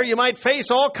or there. You might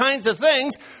face all kinds of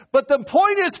things. But the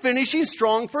point is finishing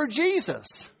strong for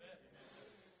Jesus.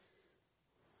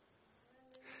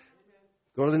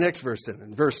 Go to the next verse then,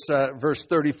 in verse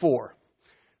 34.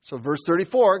 So verse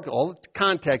 34, all the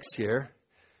context here.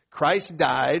 Christ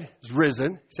died, is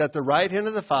risen. He's at the right hand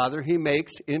of the Father. He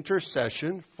makes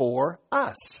intercession for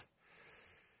us.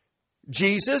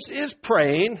 Jesus is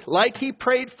praying like He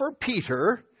prayed for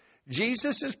Peter.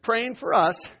 Jesus is praying for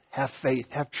us. Have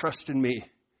faith, have trust in me.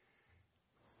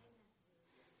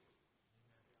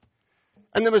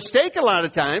 And the mistake a lot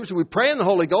of times, we pray in the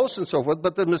Holy Ghost and so forth,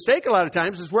 but the mistake a lot of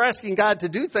times is we're asking God to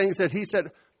do things that He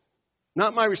said,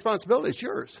 not my responsibility, it's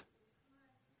yours.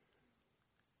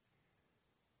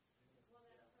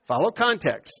 Follow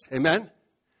context. Amen?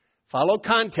 Follow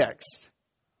context.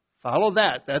 Follow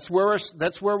that. That's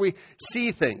where we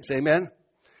see things. Amen?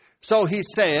 So He's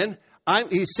saying,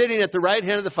 He's sitting at the right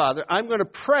hand of the Father. I'm going to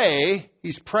pray.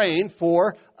 He's praying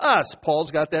for us.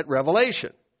 Paul's got that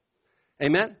revelation.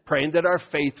 Amen? Praying that our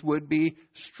faith would be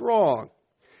strong.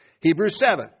 Hebrews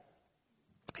 7.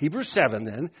 Hebrews 7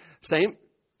 then, same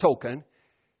token.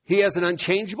 He has an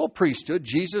unchangeable priesthood,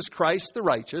 Jesus Christ the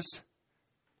righteous.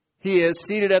 He is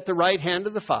seated at the right hand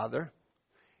of the Father.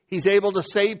 He's able to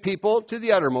save people to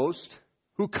the uttermost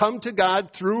who come to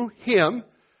God through Him.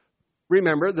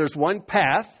 Remember, there's one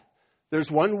path.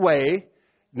 There's one way.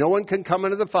 No one can come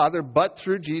unto the Father but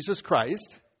through Jesus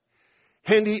Christ.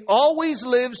 And He always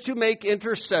lives to make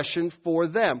intercession for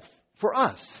them, for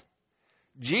us.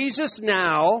 Jesus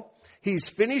now, He's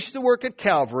finished the work at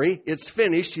Calvary. It's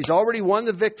finished. He's already won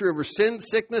the victory over sin,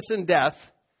 sickness, and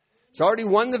death. He's already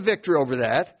won the victory over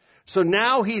that. So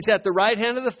now He's at the right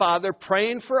hand of the Father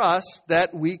praying for us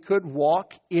that we could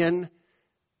walk in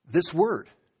this Word.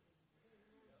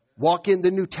 Walk in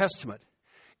the New Testament.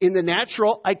 In the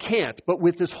natural, I can't. But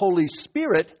with this Holy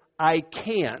Spirit, I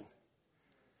can.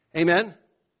 Amen?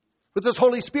 With this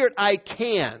Holy Spirit, I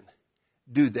can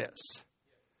do this.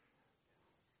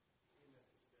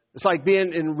 It's like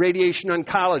being in radiation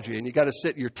oncology, and you got to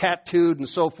sit, you're tattooed and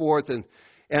so forth, and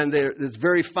it's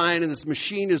very fine, and this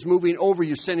machine is moving over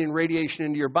you, sending radiation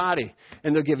into your body.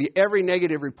 And they'll give you every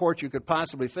negative report you could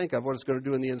possibly think of what it's going to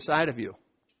do in the inside of you.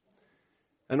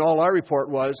 And all our report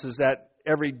is that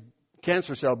every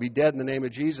cancer cell will be dead in the name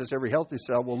of Jesus. Every healthy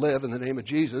cell will live in the name of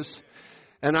Jesus.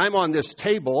 And I'm on this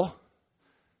table,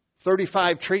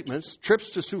 35 treatments,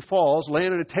 trips to Sioux Falls,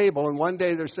 laying at a table, and one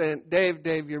day they're saying, Dave,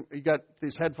 you got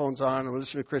these headphones on, I'm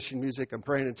listening to Christian music, I'm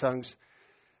praying in tongues.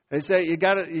 They say,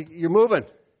 you're moving.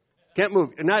 Can't move.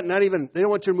 Not even, they don't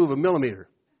want you to move a millimeter.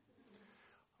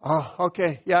 Oh,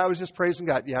 okay. Yeah, I was just praising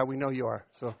God. Yeah, we know you are.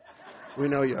 So we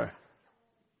know you are.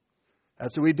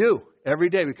 That's what we do. Every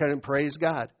day we come and praise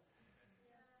God.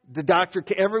 The doctor,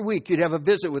 every week you'd have a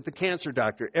visit with the cancer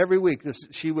doctor. Every week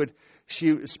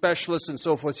she specialists and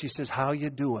so forth. She says, how you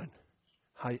doing?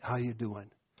 How you doing?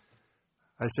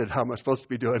 I said, how am I supposed to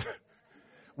be doing?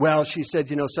 Well, she said,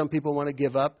 some people want to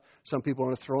give up. Some people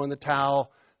want to throw in the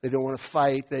towel. They don't want to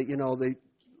fight.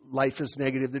 Life is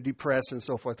negative. They're depressed and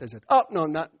so forth. I said, oh, no,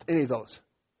 not any of those.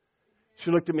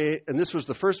 She looked at me, and this was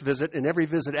the first visit, and every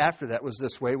visit after that was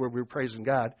this way, where we were praising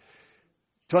God.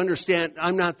 To understand,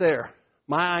 I'm not there.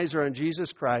 My eyes are on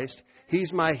Jesus Christ.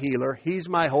 He's my healer. He's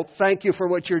my hope. Thank you for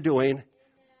what you're doing.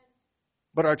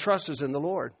 But our trust is in the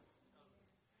Lord.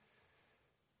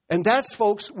 And that's,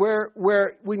 folks, where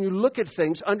when you look at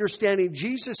things, understanding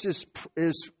Jesus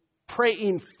is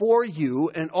praying for you,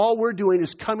 and all we're doing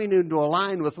is coming into a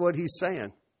line with what He's saying.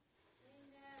 Amen.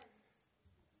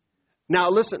 Now,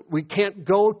 listen, we can't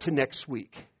go to next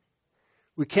week.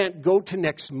 We can't go to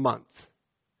next month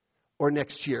or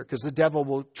next year, because the devil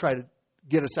will try to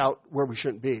get us out where we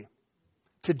shouldn't be.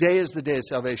 Today is the day of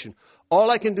salvation. All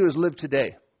I can do is live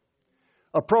today.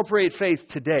 Appropriate faith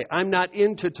today. I'm not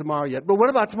into tomorrow yet. But what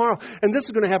about tomorrow? And this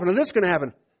is going to happen, and this is going to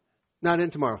happen. Not in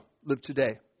tomorrow. Live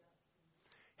today.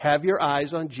 Have your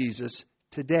eyes on Jesus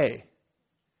today.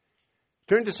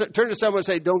 Turn to someone and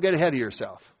say, don't get ahead of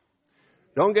yourself.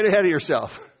 Don't get ahead of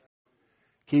yourself.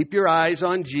 Keep your eyes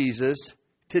on Jesus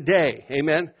today.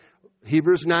 Amen.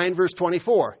 Hebrews 9, verse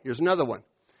 24. Here's another one.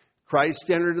 Christ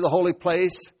entered into the holy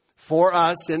place for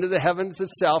us, into the heavens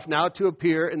itself, now to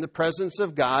appear in the presence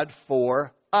of God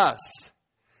for us.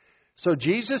 So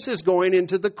Jesus is going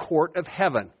into the court of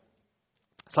heaven.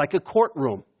 It's like a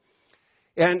courtroom.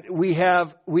 And we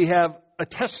have a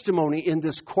testimony in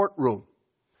this courtroom.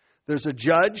 There's a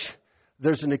judge.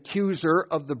 There's an accuser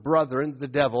of the brethren, the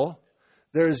devil.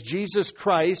 There's Jesus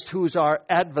Christ, who's our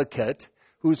advocate,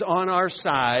 who's on our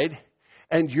side.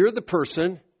 And you're the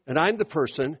person, and I'm the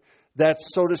person,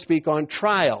 that's, so to speak, on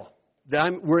trial.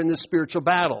 We're in this spiritual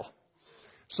battle.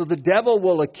 So the devil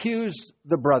will accuse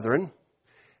the brethren.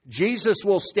 Jesus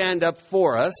will stand up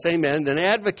for us. Amen. An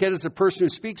advocate is a person who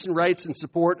speaks and writes in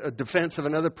support of defense of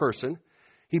another person.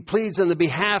 He pleads on the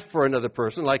behalf for another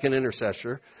person, like an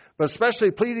intercessor, but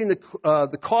especially pleading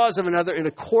the cause of another in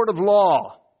a court of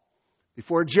law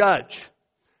before a judge,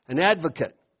 an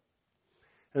advocate.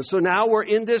 And so now we're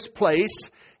in this place,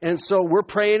 and so we're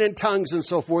praying in tongues and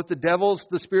so forth. The devil's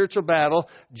the spiritual battle.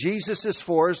 Jesus is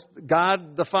for us,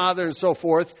 God the Father and so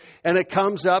forth. And it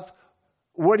comes up,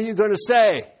 what are you going to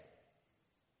say?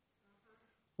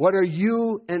 What are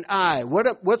you and I?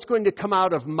 What's going to come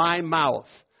out of my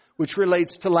mouth? Which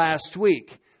relates to last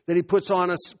week, that he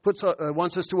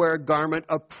wants us to wear a garment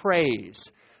of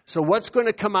praise. So what's going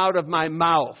to come out of my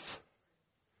mouth?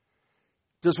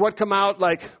 Does what come out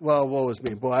like, well, woe is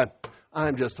me, boy,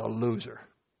 I'm just a loser.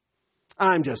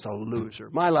 I'm just a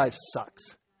loser. My life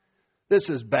sucks.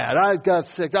 This is bad. I got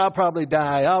sick. I'll probably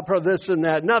die. I'll probably this and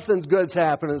that. Nothing's good's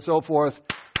happening and so forth.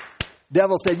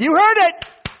 Devil said, you heard it.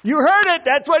 You heard it.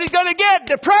 That's what he's going to get.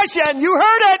 Depression. You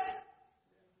heard it.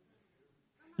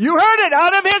 You heard it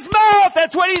out of his mouth.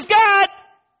 That's what he's got.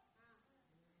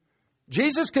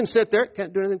 Jesus can sit there.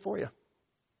 Can't do anything for you.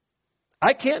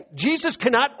 I can't. Jesus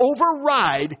cannot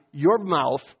override your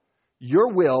mouth,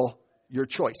 your will, your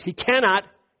choice. He cannot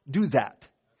do that.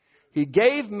 He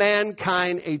gave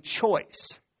mankind a choice.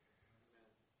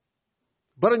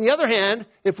 But on the other hand,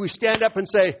 if we stand up and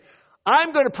say,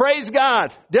 I'm going to praise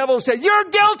God, devil will say, you're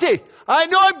guilty. I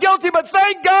know I'm guilty, but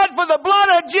thank God for the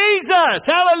blood of Jesus.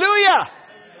 Hallelujah.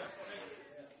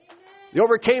 They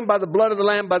overcame by the blood of the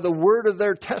Lamb, by the word of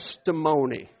their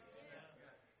testimony.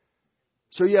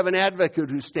 So you have an advocate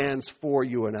who stands for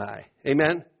you and I.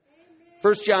 Amen?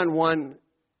 1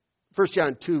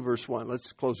 John 2, verse 1.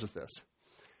 Let's close with this.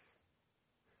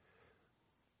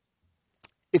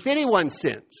 If anyone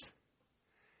sins,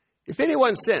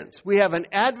 we have an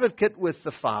advocate with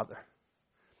the Father.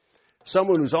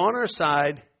 Someone who's on our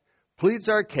side, pleads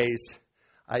our case.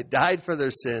 I died for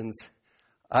their sins.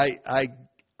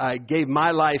 I gave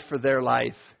my life for their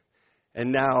life.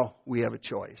 And now we have a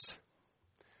choice.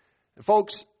 And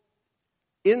folks,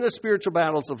 in the spiritual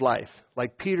battles of life,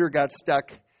 like Peter got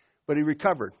stuck, but he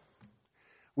recovered.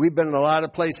 We've been in a lot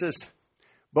of places,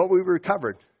 but we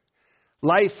recovered.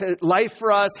 Life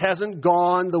for us hasn't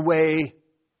gone the way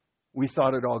we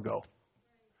thought it'd all go.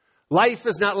 Life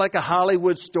is not like a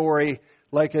Hollywood story,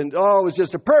 like it was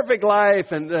just a perfect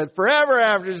life and forever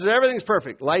after everything's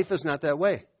perfect. Life is not that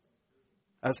way.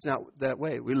 That's not that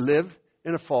way. We live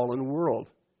in a fallen world.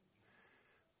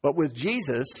 But with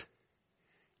Jesus,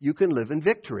 you can live in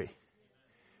victory.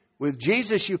 With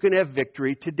Jesus, you can have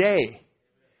victory today.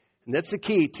 And that's the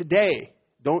key, today.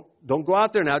 Don't go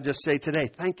out there now, just say today,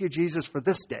 thank you, Jesus, for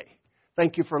this day.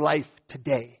 Thank you for life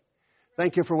today.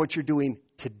 Thank you for what you're doing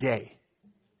today.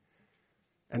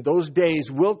 And those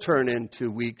days will turn into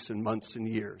weeks and months and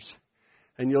years.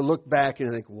 And you'll look back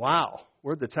and think, wow,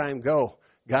 where'd the time go?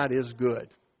 God is good.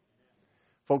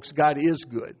 Folks, God is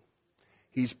good.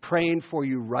 He's praying for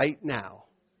you right now.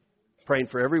 Praying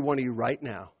for every one of you right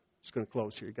now. Just going to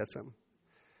close here. You got something?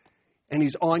 And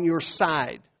He's on your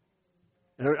side.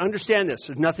 And understand this.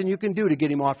 There's nothing you can do to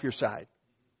get Him off your side.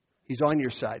 He's on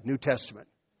your side. New Testament.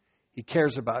 He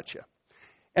cares about you.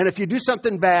 And if you do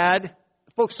something bad,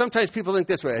 folks, sometimes people think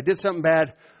this way. I did something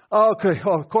bad. Oh, okay.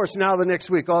 Oh, of course, now the next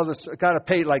week, all this, I got to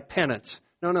pay like penance.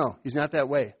 No. He's not that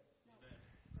way.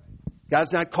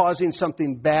 God's not causing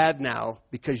something bad now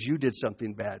because you did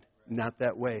something bad. Not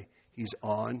that way. He's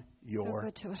on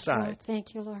your side. Lord.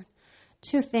 Thank you, Lord.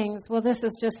 Two things. Well, this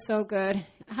is just so good.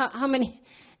 How many?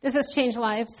 This has changed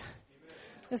lives.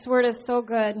 This word is so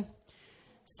good.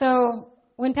 So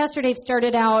when Pastor Dave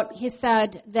started out, he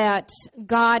said that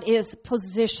God is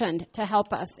positioned to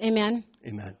help us. Amen?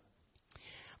 Amen.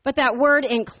 But that word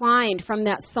inclined from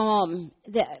that psalm,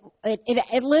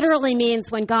 it literally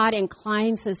means when God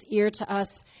inclines His ear to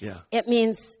us, It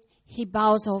means He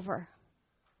bows over.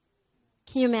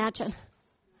 Can you imagine?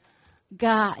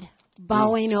 God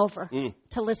bowing over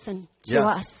to listen to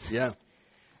us. Yeah.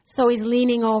 So He's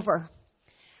leaning over.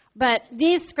 But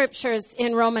these scriptures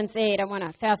in Romans 8, I want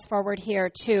to fast forward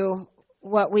here to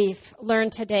what we've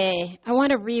learned today. I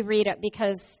want to reread it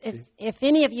because if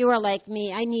any of you are like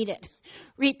me, I need it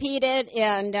repeated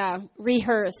and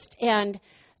rehearsed. And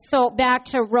so back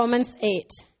to Romans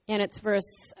 8, and it's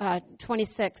verse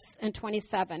 26 and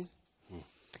 27.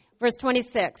 Verse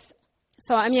 26.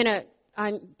 So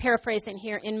I'm paraphrasing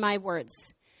here in my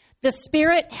words. The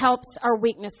Spirit helps our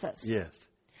weaknesses. Yes.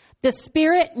 The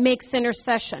Spirit makes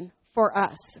intercession for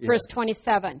us. Yes. Verse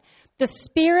 27. The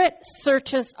Spirit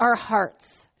searches our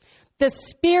hearts. The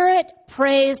Spirit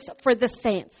prays for the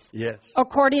saints. Yes.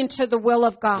 According to the will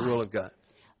of God. The will of God.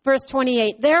 Verse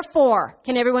 28. Therefore,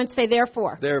 can everyone say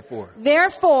therefore?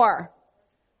 Therefore,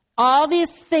 all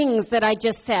these things that I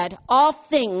just said, all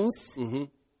things,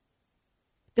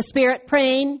 the Spirit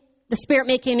praying, the Spirit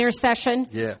making intercession,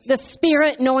 yes. the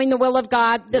Spirit knowing the will of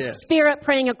God, the yes. Spirit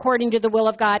praying according to the will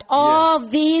of God. All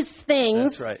yes. these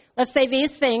things, that's right. Let's say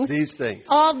these things. These things.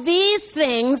 All these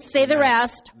things, say the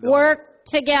rest, No. work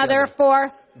together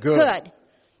for good.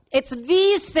 It's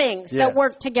these things yes. that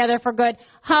work together for good.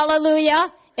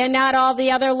 Hallelujah. And not all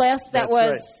the other lists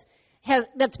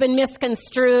that's been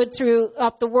misconstrued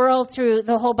throughout the world, through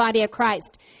the whole body of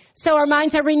Christ. So our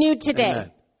minds are renewed today.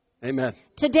 Amen. Amen.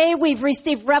 Today we've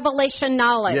received revelation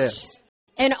knowledge. Yes.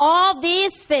 And all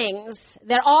these things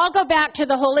that all go back to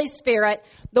the Holy Spirit,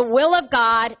 the will of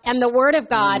God and the Word of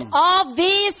God, all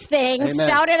these things, Amen.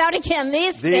 shout it out again,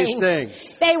 these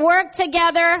things, they work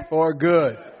together for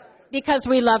good. Because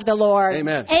we love the Lord.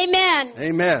 Amen. Amen.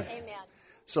 Amen.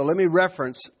 So let me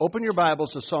open your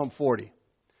Bibles to Psalm 40.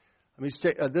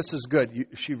 This is good.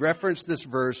 She referenced this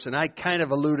verse, and I kind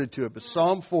of alluded to it, but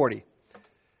Psalm 40.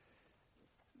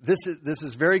 This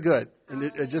is very good,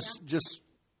 and just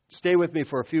stay with me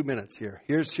for a few minutes here.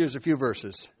 Here's a few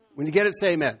verses. When you get it, say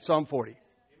amen. Psalm 40.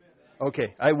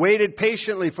 Okay. I waited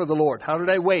patiently for the Lord. How did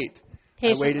I wait?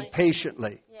 Patiently. I waited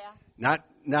patiently. Yeah.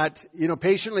 Not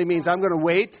patiently means I'm going to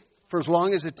wait for as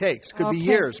long as it takes. Could be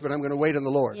years, but I'm going to wait on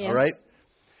the Lord. Yes. All right?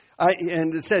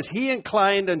 And it says, He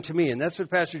inclined unto me. And that's what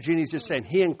Pastor Jeannie's just saying.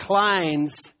 He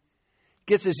inclines,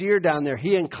 gets his ear down there.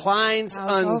 He inclines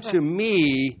unto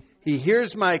me. He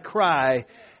hears my cry.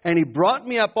 And He brought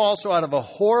me up also out of a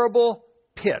horrible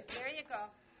pit. There you go.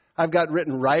 I've got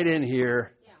written right in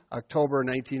here, October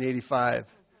 1985,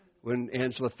 when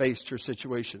Angela faced her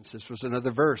situations. This was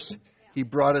another verse. He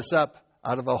brought us up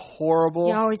out of a horrible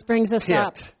He always brings us pit,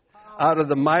 up. out of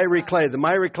the miry clay. The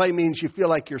miry clay means you feel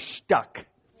like you're stuck.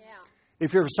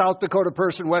 If you're a South Dakota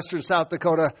person, Western South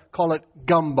Dakota, call it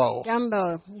gumbo.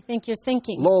 Gumbo. You think you're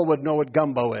sinking. Lowell would know what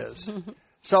gumbo is.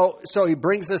 So He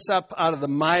brings us up out of the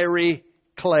miry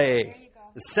clay.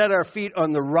 Set our feet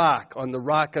on the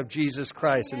rock of Jesus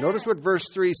Christ. And notice what verse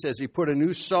 3 says. He put a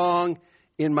new song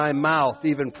in my mouth,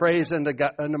 even praise unto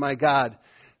my God.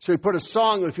 So He put a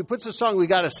song. If He puts a song, we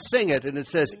got to sing it. And it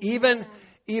says, even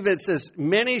it says,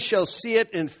 many shall see it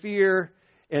and fear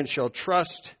and shall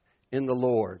trust in the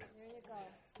Lord.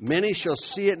 Many shall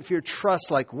see it and fear, trust,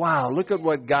 like, wow, look at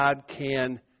what God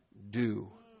can do.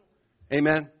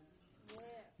 Amen?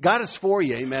 God is for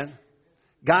you, amen?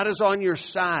 God is on your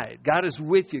side. God is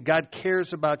with you. God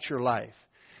cares about your life.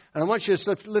 And I want you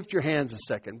to lift your hands a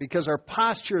second, because our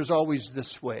posture is always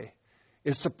this way.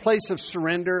 It's a place of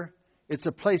surrender. It's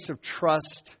a place of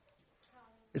trust.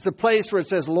 It's a place where it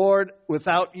says, Lord,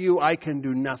 without you I can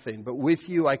do nothing, but with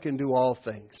you I can do all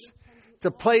things. It's a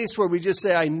place where we just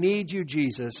say, I need you,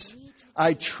 Jesus.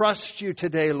 I trust you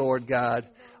today, Lord God.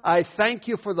 I thank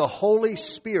you for the Holy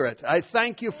Spirit. I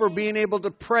thank you for being able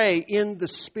to pray in the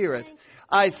Spirit.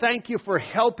 I thank you for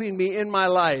helping me in my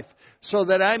life so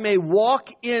that I may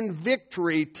walk in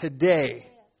victory today.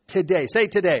 Today. Say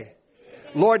today.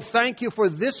 Lord, thank you for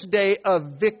this day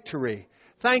of victory.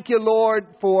 Thank you,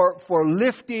 Lord, for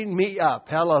lifting me up.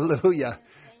 Hallelujah.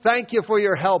 Thank you for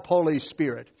your help, Holy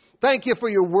Spirit. Thank you for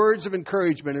your words of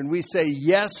encouragement. And we say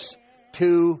yes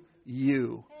to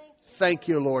you. Thank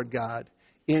you, Lord God.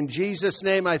 In Jesus'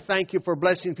 name, I thank you for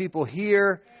blessing people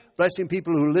here, blessing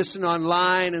people who listen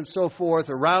online and so forth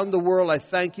around the world. I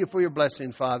thank you for your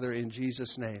blessing, Father, in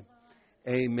Jesus' name.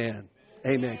 Amen.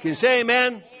 Amen. Can you say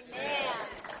amen?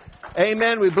 Amen.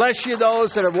 Amen. We bless you,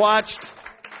 those that have watched.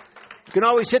 You can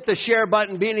always hit the share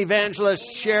button, be an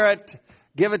evangelist, share it,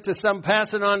 give it to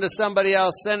pass it on to somebody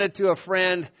else, send it to a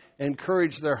friend,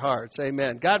 encourage their hearts.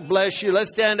 Amen. God bless you.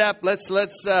 Let's stand up. Let's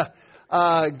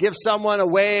give someone a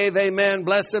wave. Amen.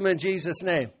 Bless them in Jesus'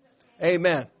 name.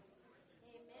 Amen.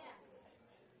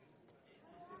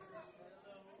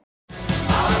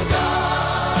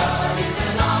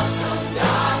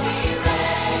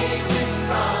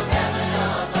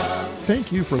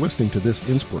 Thank you for listening to this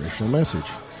inspirational message.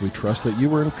 We trust that you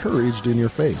were encouraged in your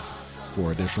faith.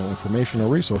 For additional information or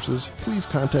resources, please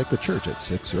contact the church at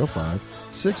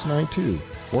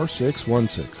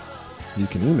 605-692-4616. You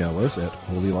can email us at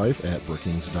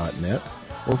holylife@brookings.net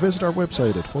or visit our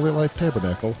website at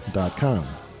holylifetabernacle.com.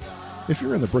 If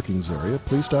you're in the Brookings area,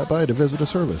 please stop by to visit a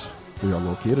service. We are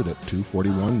located at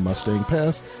 241 Mustang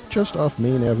Pass, just off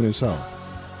Main Avenue South.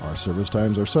 Our service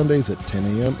times are Sundays at 10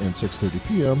 a.m. and 6:30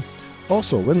 p.m.,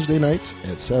 also Wednesday nights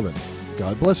at 7.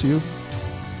 God bless you.